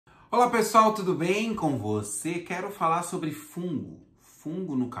Olá pessoal, tudo bem com você? Quero falar sobre fungo.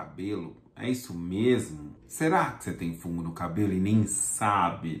 Fungo no cabelo, é isso mesmo? Será que você tem fungo no cabelo e nem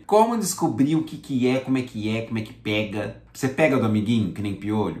sabe? Como descobrir o que é, como é que pega? Você pega do amiguinho, que nem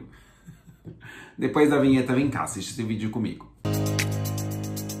piolho? Depois da vinheta, vem cá, assiste esse vídeo comigo.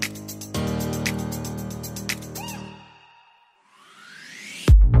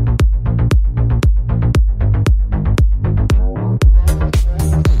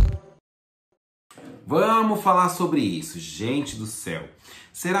 Vamos falar sobre isso, gente do céu.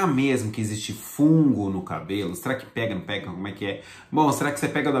 Será mesmo que existe fungo no cabelo? Será que pega, não pega? Como é que é? Bom, será que você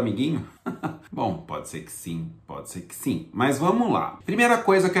pega do amiguinho? Bom, pode ser que sim, pode ser que sim. Mas vamos lá. Primeira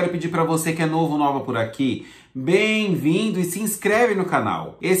coisa, eu quero pedir para você que é novo, nova por aqui, bem-vindo e se inscreve no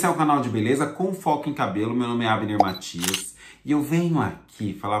canal. Esse é o canal de beleza com foco em cabelo. Meu nome é Abner Matias e eu venho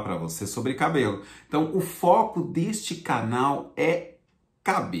aqui falar para você sobre cabelo. Então, o foco deste canal é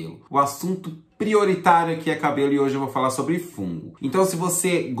cabelo. O assunto prioritário aqui é cabelo e hoje eu vou falar sobre fungo. Então, se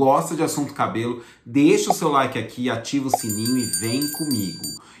você gosta de assunto cabelo, deixa o seu like aqui, ativa o sininho e vem comigo.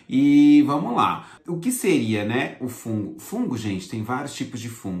 E vamos lá. O que seria, né, o fungo? Fungo, gente, tem vários tipos de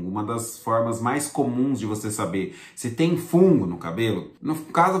fungo. Uma das formas mais comuns de você saber se tem fungo no cabelo, no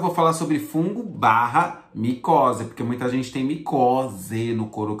caso eu vou falar sobre fungo barra micose, porque muita gente tem micose no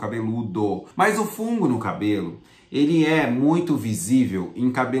couro cabeludo. Mas o fungo no cabelo, ele é muito visível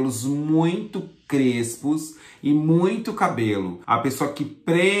em cabelos muito crespos e muito cabelo. A pessoa que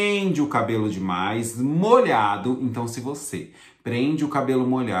prende o cabelo demais, molhado. Então, se você prende o cabelo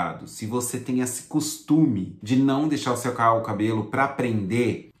molhado, se você tem esse costume de não deixar secar o cabelo para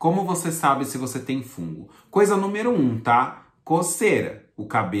prender, como você sabe se você tem fungo? Coisa número 1, tá? Coceira. O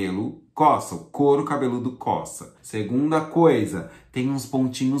cabelo coça, o couro cabeludo coça. Segunda coisa, tem uns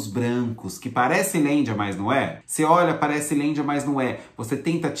pontinhos brancos que parece lêndia, mas não é. Você olha, parece lêndia, mas não é. Você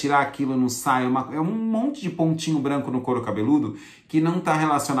tenta tirar aquilo, não sai. É um monte de pontinho branco no couro cabeludo que não está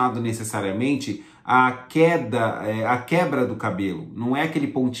relacionado necessariamente à quebra do cabelo. Não é aquele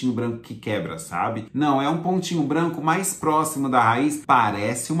pontinho branco que quebra, sabe? Não, é um pontinho branco mais próximo da raiz.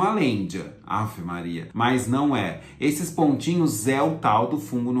 Parece uma lêndia. Ave Maria. Mas não é. Esses pontinhos é o tal do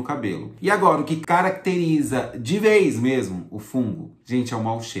fungo no cabelo. E agora, o que caracteriza de vez mesmo o fungo? Gente, é o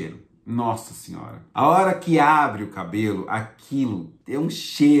mau cheiro. Nossa Senhora. A hora que abre o cabelo, aquilo é um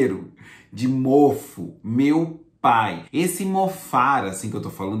cheiro de mofo. Meu pai. Esse mofar, assim que eu tô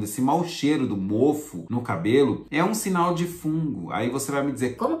falando, esse mau cheiro do mofo no cabelo, é um sinal de fungo. Aí você vai me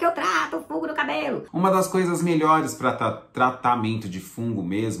dizer, como que eu trato o fungo no cabelo? Uma das coisas melhores para tratamento de fungo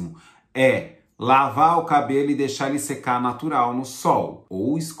mesmo é lavar o cabelo e deixar ele secar natural no sol,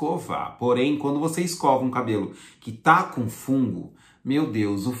 ou escovar. Porém, quando você escova um cabelo que tá com fungo, meu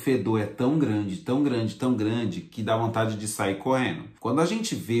Deus, o fedor é tão grande, tão grande, tão grande, que dá vontade de sair correndo. Quando a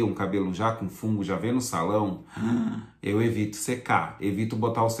gente vê um cabelo já com fungo, já vê no salão, eu evito secar, evito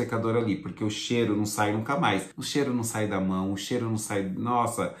botar o secador ali, porque o cheiro não sai nunca mais. O cheiro não sai da mão, o cheiro não sai...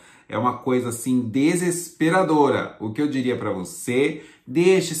 Nossa, é uma coisa assim desesperadora. O que eu diria pra você...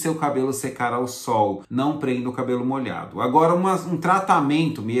 Deixe seu cabelo secar ao sol, não prenda o cabelo molhado. Agora, um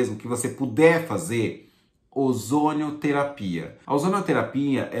tratamento mesmo que você puder fazer, ozonioterapia. A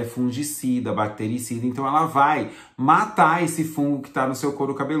ozonioterapia é fungicida, bactericida, então ela vai matar esse fungo que está no seu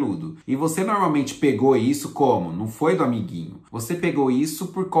couro cabeludo. E você normalmente pegou isso como? Não foi do amiguinho. Você pegou isso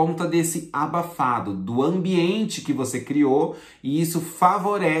por conta desse abafado, do ambiente que você criou, e isso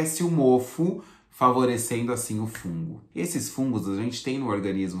favorece o mofo, favorecendo assim o fungo. Esses fungos a gente tem no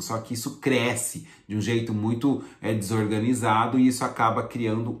organismo, só que isso cresce de um jeito muito desorganizado e isso acaba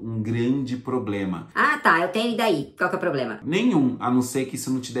criando um grande problema. Ah, tá, eu tenho, e daí? Qual que é o problema? Nenhum, a não ser que isso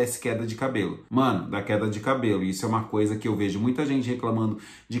não te desse queda de cabelo. Mano, dá queda de cabelo. Isso é uma coisa que eu vejo muita gente reclamando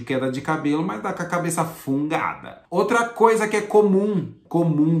de queda de cabelo, mas dá com a cabeça fungada. Outra coisa que é comum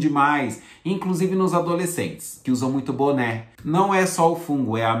demais, inclusive nos adolescentes, que usam muito boné. Não é só o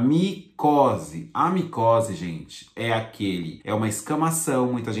fungo, é a micose. A micose, gente, é uma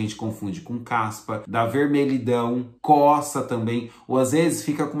escamação, muita gente confunde com caspa, dá vermelhidão, coça também, ou às vezes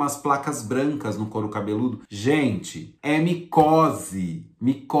fica com umas placas brancas no couro cabeludo. Gente, é micose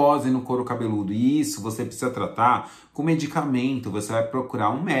no couro cabeludo. E isso você precisa tratar com medicamento, você vai procurar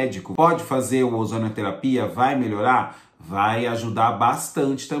um médico. Pode fazer o ozonioterapia, vai melhorar? Vai ajudar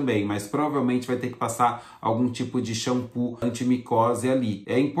bastante também, mas provavelmente vai ter que passar algum tipo de shampoo antimicose ali.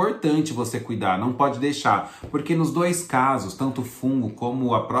 É importante você cuidar, não pode deixar, porque nos dois casos, tanto o fungo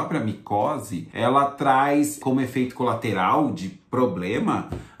como a própria micose, ela traz como efeito colateral de problema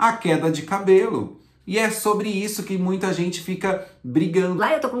a queda de cabelo. E é sobre isso que muita gente fica brigando.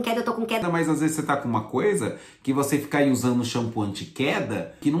 Lá eu tô com queda. Mas às vezes você tá com uma coisa que você fica aí usando shampoo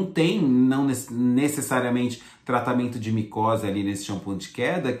anti-queda, que não tem necessariamente tratamento de micose ali nesse shampoo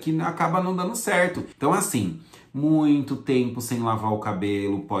anti-queda, que acaba não dando certo. Então assim, muito tempo sem lavar o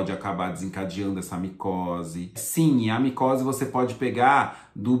cabelo pode acabar desencadeando essa micose. Sim, a micose você pode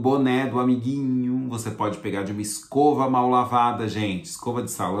pegar do boné do amiguinho, você pode pegar de uma escova mal lavada, gente. Escova de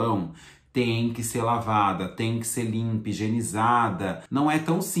salão tem que ser lavada, tem que ser limpa, higienizada. Não é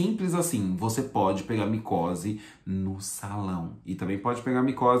tão simples assim. Você pode pegar micose no salão. E também pode pegar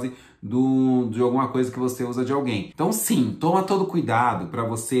micose de alguma coisa que você usa de alguém. Então sim, toma todo cuidado pra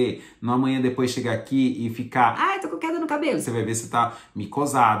você no amanhã depois chegar aqui e ficar... Ah, eu tô com queda no cabelo. Você vai ver se tá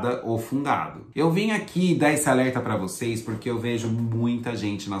micosada ou fungado. Eu vim aqui dar esse alerta pra vocês porque eu vejo muita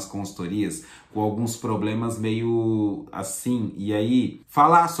gente nas consultorias com alguns problemas meio assim. E aí,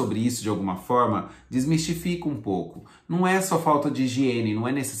 falar sobre isso de alguma forma desmistifica um pouco. Não é só falta de higiene, não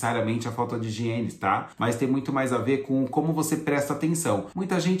é necessariamente a falta de higiene, tá? Mas tem muito mais a ver com como você presta atenção.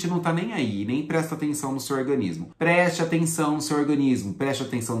 Muita gente não tá nem aí, nem presta atenção no seu organismo. Preste atenção no seu organismo, preste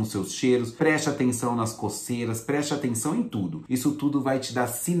atenção nos seus cheiros, preste atenção nas coceiras, preste atenção em tudo. Isso tudo vai te dar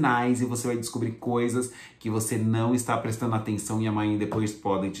sinais e você vai descobrir coisas que você não está prestando atenção e amanhã depois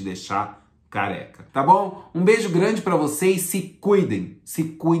podem te deixar careca. Tá bom? Um beijo grande pra vocês, se cuidem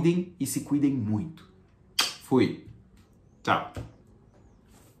e se cuidem muito. Fui. Tchau.